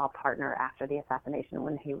Lincoln's law partner after the assassination,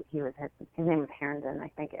 when he was, his name was Harrington, I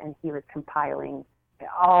think, and he was compiling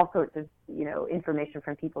all sorts of, information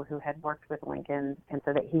from people who had worked with Lincoln, and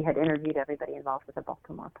so that he had interviewed everybody involved with the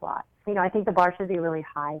Baltimore plot. I think the bar should be really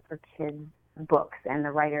high for kids' books, and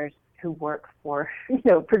the writers who work for,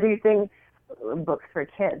 producing books for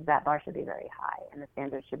kids, that bar should be very high, and the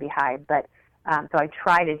standards should be high. But so I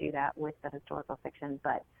try to do that with the historical fiction,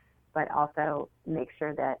 but also make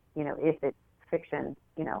sure that, if it's fiction,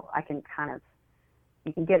 I can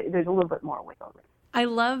you can get it, there's a little bit more wiggle room. I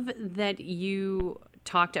love that you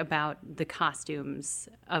talked about the costumes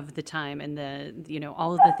of the time and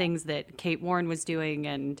all of the things that Kate Warren was doing,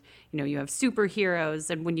 and you have superheroes,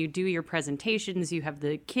 and when you do your presentations you have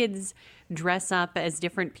the kids dress up as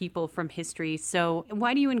different people from history. So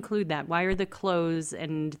why do you include that? Why are the clothes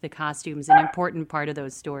and the costumes an important part of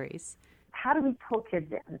those stories? How do we pull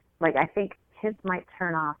kids in? Like, I think kids might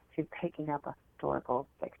turn off to picking up a historical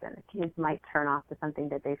fiction. Kids might turn off to something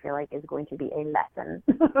that they feel like is going to be a lesson.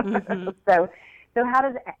 Mm-hmm. So how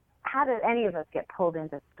does any of us get pulled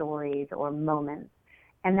into stories or moments?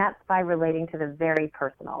 And that's by relating to the very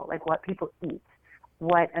personal, like what people eat,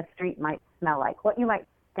 what a street might smell like, what you might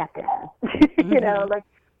step in, Mm-hmm. like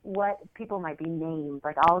what people might be named,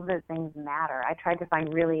 like all of those things matter. I tried to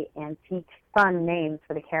find really antique, fun names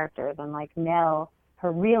for the characters, and like Nell,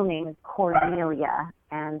 her real name is Cornelia,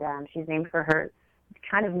 and she's named for her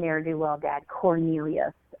kind of ne'er-do-well dad,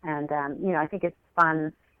 Cornelius, And, I think it's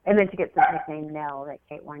fun. And then she gets the nickname Nell that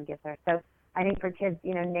Kate Warren gives her. So I think for kids,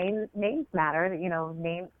 names matter.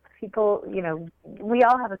 Names, people, we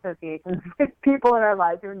all have associations with people in our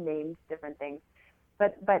lives who are named different things.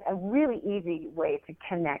 But a really easy way to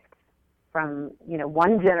connect from,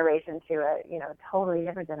 one generation to a, totally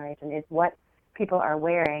different generation is what people are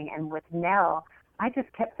wearing. And with Nell, I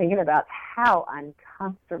just kept thinking about how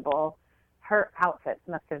uncomfortable her outfits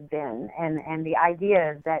must have been. And the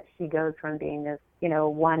idea that she goes from being this,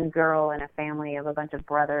 one girl in a family of a bunch of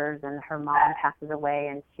brothers, and her mom passes away,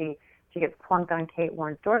 and she gets plunked on Kate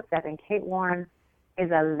Warren's doorstep, and Kate Warren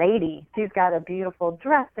is a lady. She's got a beautiful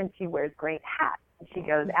dress, and she wears great hats. She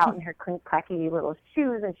goes out in her clacky little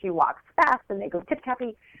shoes, and she walks fast, and they go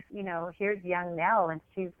tip-tappy. Here's young Nell, and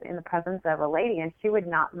she's in the presence of a lady, and she would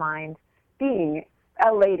not mind being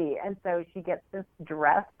a lady. And so she gets this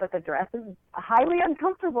dress, but the dress is highly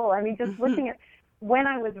uncomfortable. I mean, just looking at, when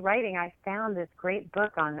I was writing, I found this great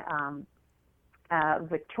book on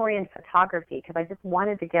Victorian photography, because I just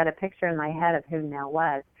wanted to get a picture in my head of who Nell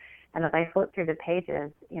was. And as I flipped through the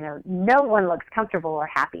pages, no one looks comfortable or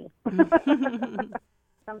happy.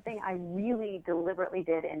 Something I really deliberately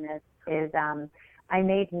did in this is I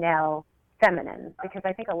made Nell feminine, because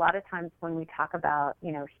I think a lot of times when we talk about,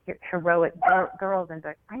 heroic girls in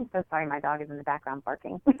books, I'm so sorry, my dog is in the background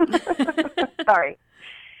barking. Sorry.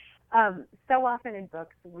 So often in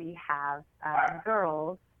books we have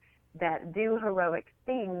girls that do heroic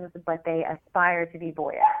things, but they aspire to be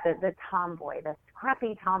boyish, the tomboy, the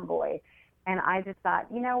scrappy tomboy. And I just thought,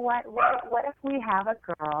 what if we have a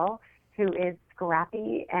girl who is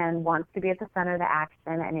scrappy and wants to be at the center of the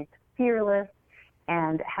action and is fearless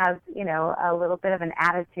and has, a little bit of an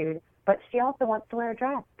attitude, but she also wants to wear a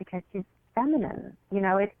dress because she's feminine.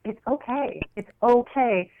 It's okay. It's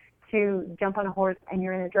okay to jump on a horse and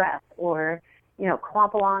you're in a dress, or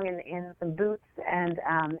clomp along in some boots and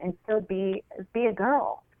still be a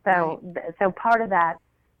girl. So Right. So part of that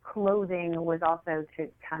clothing was also to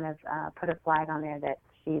kind of put a flag on there that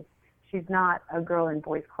she's not a girl in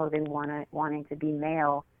boys' clothing wanting to be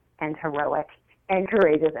male and heroic and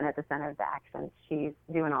courageous and at the center of the action. She's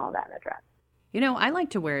doing all of that in a dress. I like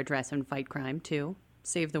to wear a dress and fight crime too.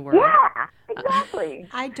 Save the world. Yeah, exactly.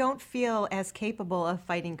 I don't feel as capable of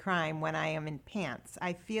fighting crime when I am in pants.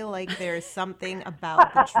 I feel like there's something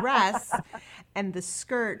about the dress and the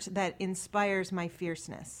skirt that inspires my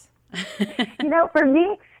fierceness. For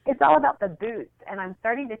me, it's all about the boots, and I'm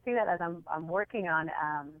starting to see that as I'm working on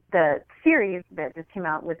the series that just came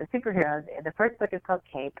out with the superheroes. The first book is called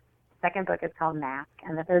Cape, the second book is called Mask,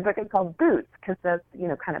 and the third book is called Boots, because that's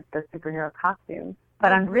kind of the superhero costume.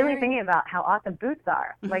 But I'm really thinking about how awesome boots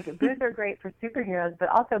are. Like, boots are great for superheroes, but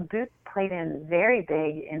also boots played in very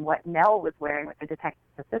big in what Nell was wearing with the detective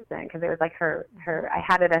assistant, because it was like her. I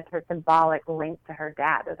had it as her symbolic link to her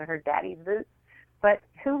dad. Those are her daddy's boots. But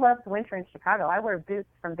who loves winter in Chicago? I wear boots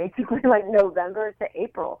from basically like November to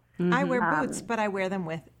April. Mm-hmm. I wear boots, but I wear them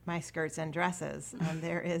with my skirts and dresses. And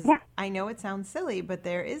there is, I know it sounds silly, but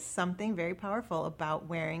there is something very powerful about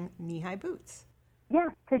wearing knee-high boots. Yeah,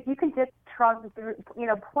 because you can just trudge through,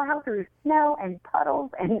 plow through snow and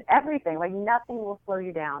puddles and everything. Like, nothing will slow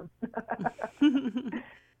you down.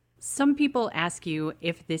 Some people ask you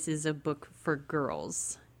if this is a book for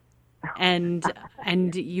girls. And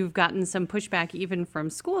you've gotten some pushback even from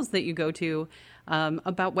schools that you go to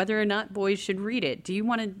about whether or not boys should read it. Do you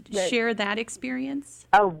want to share that experience?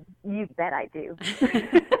 Oh, you bet I do.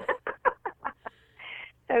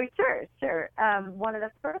 So sure. One of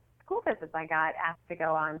the first school visits I got asked to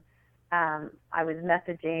go on, I was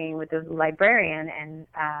messaging with the librarian, and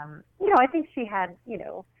I think she had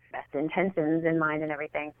best intentions in mind and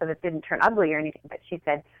everything, so this didn't turn ugly or anything. But she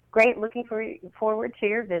said, "Great, looking forward to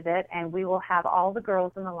your visit, and we will have all the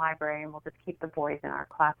girls in the library, and we'll just keep the boys in our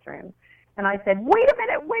classroom." And I said, wait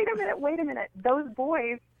a minute. Those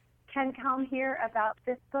boys can come hear about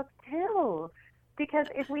this book too, because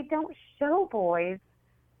if we don't show boys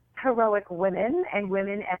heroic women and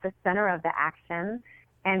women at the center of the action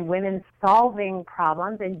and women solving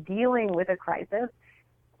problems and dealing with a crisis,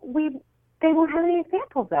 they won't have any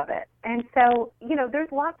examples of it. And so,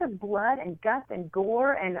 there's lots of blood and guts and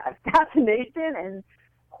gore and assassination and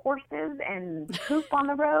horses and poop on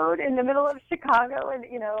the road in the middle of Chicago, and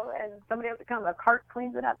somebody has to come, a cart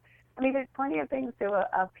cleans it up. I mean, there's plenty of things to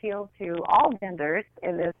appeal to all genders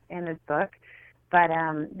in this book. But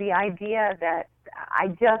the idea that I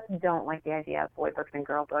just don't like the idea of boy books and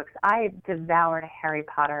girl books. I devoured Harry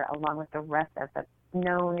Potter along with the rest of the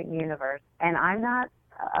known universe, and I'm not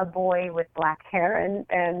a boy with black hair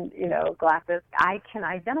and glasses, I can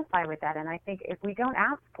identify with that. And I think if we don't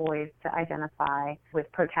ask boys to identify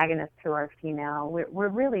with protagonists who are female, we're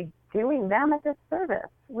really doing them a disservice.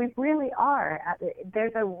 We really are.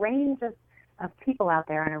 There's a range of people out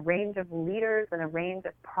there and a range of leaders and a range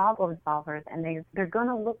of problem solvers, and they're going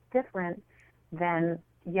to look different than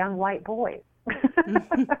young white boys.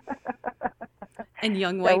 And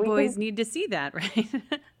young white boys need to see that, right?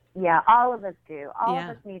 Yeah, all of us do. All of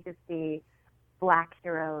us need to see black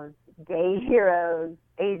heroes, gay heroes,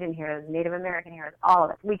 Asian heroes, Native American heroes, all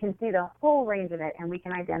of us. We can see the whole range of it, and we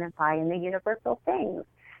can identify in the universal things.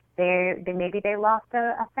 Maybe they lost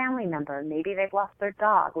a family member. Maybe they've lost their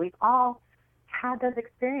dog. We've all had those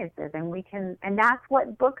experiences, and that's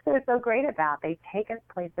what books are so great about. They take us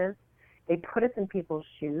places. They put us in people's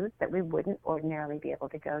shoes that we wouldn't ordinarily be able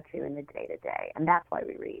to go to in the day-to-day, and that's why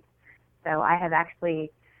we read. So I have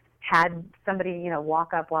actually had somebody,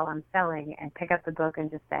 walk up while I'm selling and pick up the book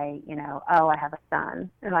and just say, oh, I have a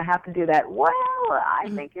son, and I have to do that. Well, I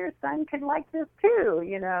think your son could like this too,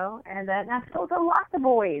 and that's sold to lots of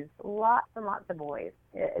boys, lots and lots of boys.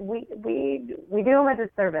 We do them a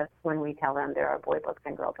disservice when we tell them there are boy books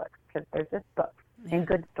and girl books, because they're just books and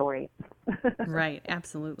good stories. Right,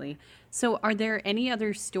 absolutely. So are there any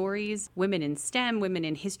other stories, women in STEM, women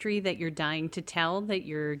in history, that you're dying to tell, that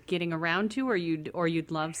you're getting around to, or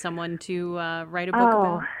you'd love someone to write a book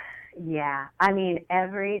about? Yeah. I mean,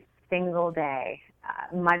 every single day,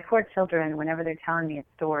 my poor children, whenever they're telling me a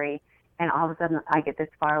story, and all of a sudden I get this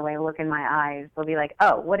far away look in my eyes, they'll be like,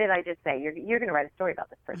 oh, what did I just say? You're going to write a story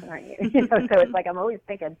about this person, aren't you? So it's like I'm always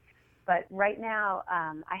thinking. But right now,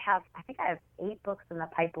 I think I have 8 books in the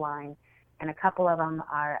pipeline, and a couple of them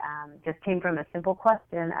are just came from a simple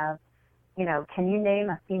question of, can you name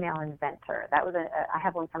a female inventor? That was I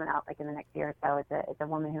have one coming out like in the next year or so. It's a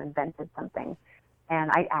woman who invented something,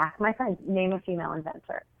 and I asked my friends, name a female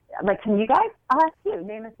inventor. I'm like, can you guys? I'll ask you,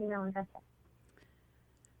 name a female inventor.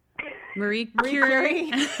 Marie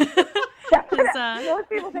Curie. Most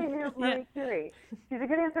people say Marie Curie. She's a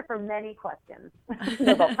good answer for many questions.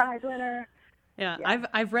 Nobel Prize winner. Yeah,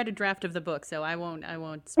 I've read a draft of the book, so I won't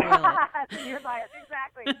spoil it. You're biased,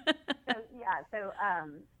 exactly. So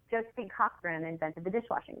Josephine Cochran invented the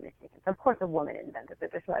dishwashing machine. So of course a woman invented the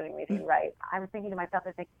dishwashing machine, right? I was thinking to myself,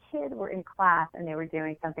 as a kid, we're in class and they were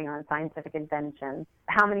doing something on scientific invention,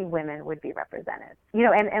 how many women would be represented?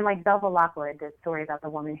 And like Belva Lockwood, this story about the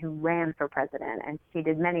woman who ran for president, and she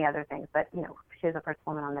did many other things, but she was the first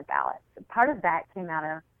woman on the ballot. So part of that came out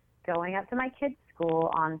of going up to my kids'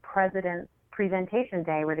 school on President's Presentation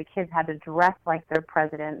Day, where the kids had to dress like their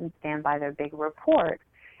president and stand by their big report.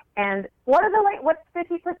 And what's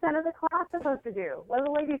 50% of the class supposed to do? What are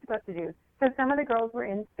the ladies supposed to do? So some of the girls were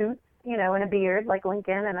in suits, and a beard like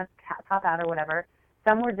Lincoln and a top hat or whatever.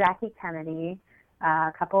 Some were Jackie Kennedy,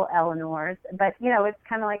 a couple Eleanors. But, it's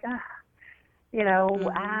kind of like,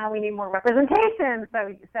 we need more representation.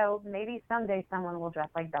 So maybe someday someone will dress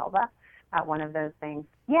like Belva at one of those things.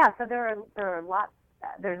 Yeah, so there are lots.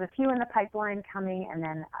 There's a few in the pipeline coming, and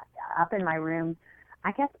then up in my room,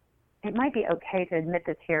 I guess it might be okay to admit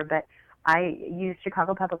this here, but I use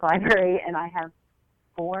Chicago Public Library, and I have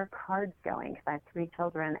 4 cards going because I have 3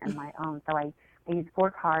 children and my own. So I use 4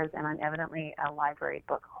 cards, and I'm evidently a library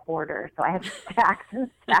book hoarder. So I have stacks and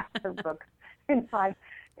stacks of books in my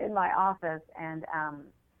office, and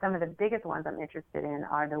some of the biggest ones I'm interested in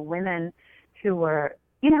are the women who were,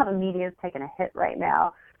 how the media is taking a hit right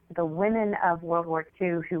now, the women of World War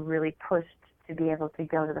II who really pushed to be able to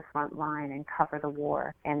go to the front line and cover the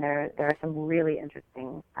war. And there are some really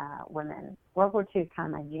interesting women. World War II is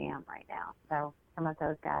kind of my jam right now. So some of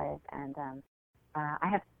those guys, and I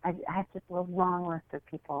have just a long list of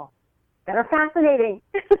people that are fascinating.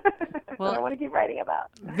 Well, I want to keep writing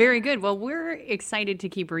about. Very good. Well, we're excited to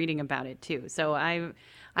keep reading about it too. So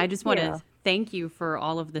I just want to thank you for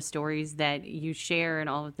all of the stories that you share and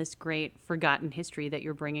all of this great forgotten history that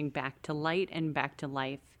you're bringing back to light and back to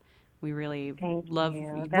life. We really love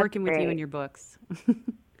working with you and your books.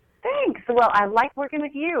 Thanks. Well, I like working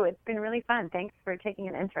with you. It's been really fun. Thanks for taking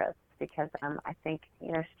an interest, because I think,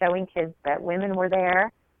 showing kids that women were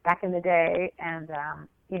there back in the day, and,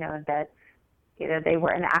 that, they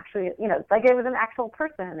were actually, like it was an actual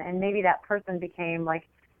person, and maybe that person became like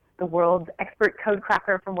the world's expert code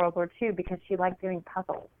cracker from World War II because she liked doing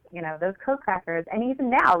puzzles. Those code crackers, and even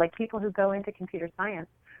now, like people who go into computer science,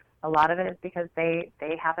 a lot of it is because they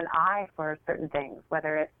have an eye for certain things,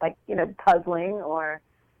 whether it's like, puzzling or,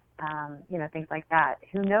 things like that.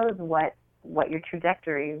 Who knows what your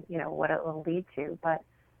trajectory, what it will lead to. But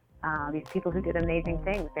these people who did amazing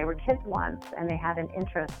things. They were kids once, and they had an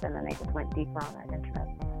interest, and then they just went deeper on that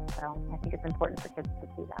interest. So I think it's important for kids to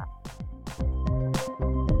see that.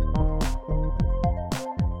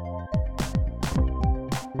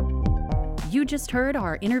 You just heard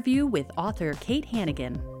our interview with author Kate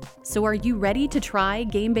Hannigan. So are you ready to try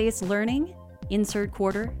game-based learning? Insert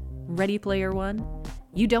quarter, Ready Player One.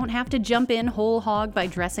 You don't have to jump in whole hog by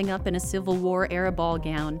dressing up in a Civil War-era ball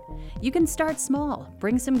gown. You can start small,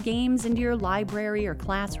 bring some games into your library or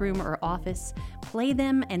classroom or office, play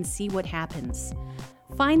them and see what happens.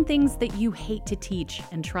 Find things that you hate to teach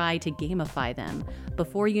and try to gamify them.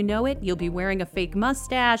 Before you know it, you'll be wearing a fake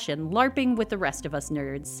mustache and LARPing with the rest of us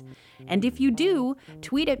nerds. And if you do,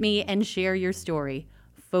 tweet at me and share your story.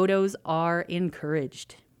 Photos are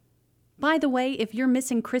encouraged. By the way, if you're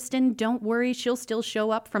missing Kristin, don't worry, she'll still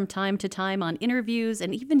show up from time to time on interviews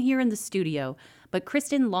and even here in the studio. But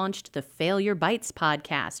Kristin launched the Failure Bites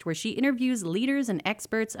podcast, where she interviews leaders and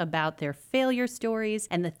experts about their failure stories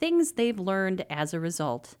and the things they've learned as a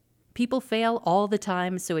result. People fail all the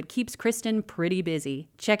time, so it keeps Kristin pretty busy.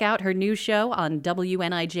 Check out her new show on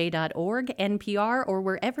WNIJ.org, NPR, or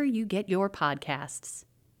wherever you get your podcasts.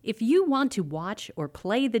 If you want to watch or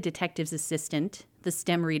play The Detective's Assistant, the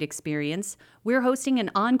STEM Read Experience, we're hosting an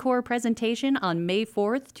encore presentation on May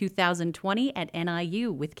 4th, 2020 at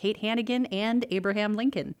NIU with Kate Hannigan and Abraham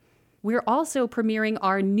Lincoln. We're also premiering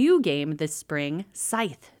our new game this spring,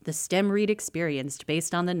 Scythe, the STEM Read Experience,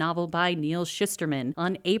 based on the novel by Neil Shusterman,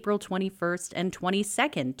 on April 21st and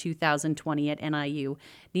 22nd, 2020 at NIU.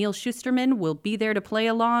 Neil Shusterman will be there to play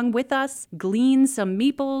along with us, glean some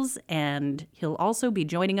meeples, and he'll also be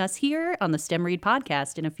joining us here on the STEM Read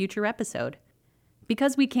podcast in a future episode.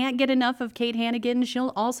 Because we can't get enough of Kate Hannigan,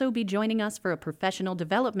 she'll also be joining us for a professional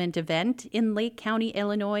development event in Lake County,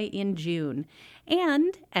 Illinois in June,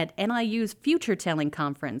 and at NIU's Future Telling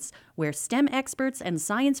Conference, where STEM experts and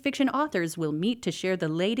science fiction authors will meet to share the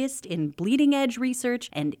latest in bleeding-edge research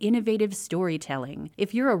and innovative storytelling.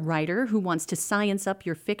 If you're a writer who wants to science up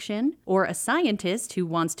your fiction, or a scientist who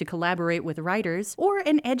wants to collaborate with writers, or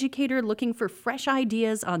an educator looking for fresh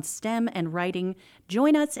ideas on STEM and writing,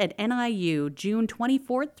 join us at NIU June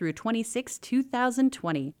 24th through 26th,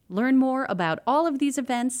 2020. Learn more about all of these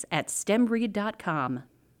events at stemread.com.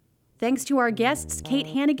 Thanks to our guests, Kate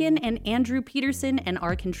Hannigan and Andrew Peterson, and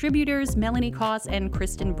our contributors, Melanie Koss and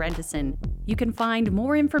Kristin Brynteson. You can find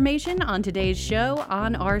more information on today's show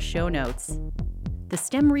on our show notes. The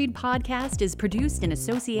STEM Read podcast is produced in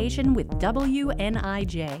association with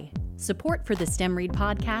WNIJ. Support for the STEM Read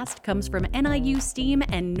podcast comes from NIU STEAM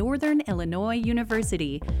and Northern Illinois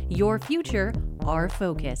University. Your future, our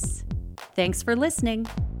focus. Thanks for listening.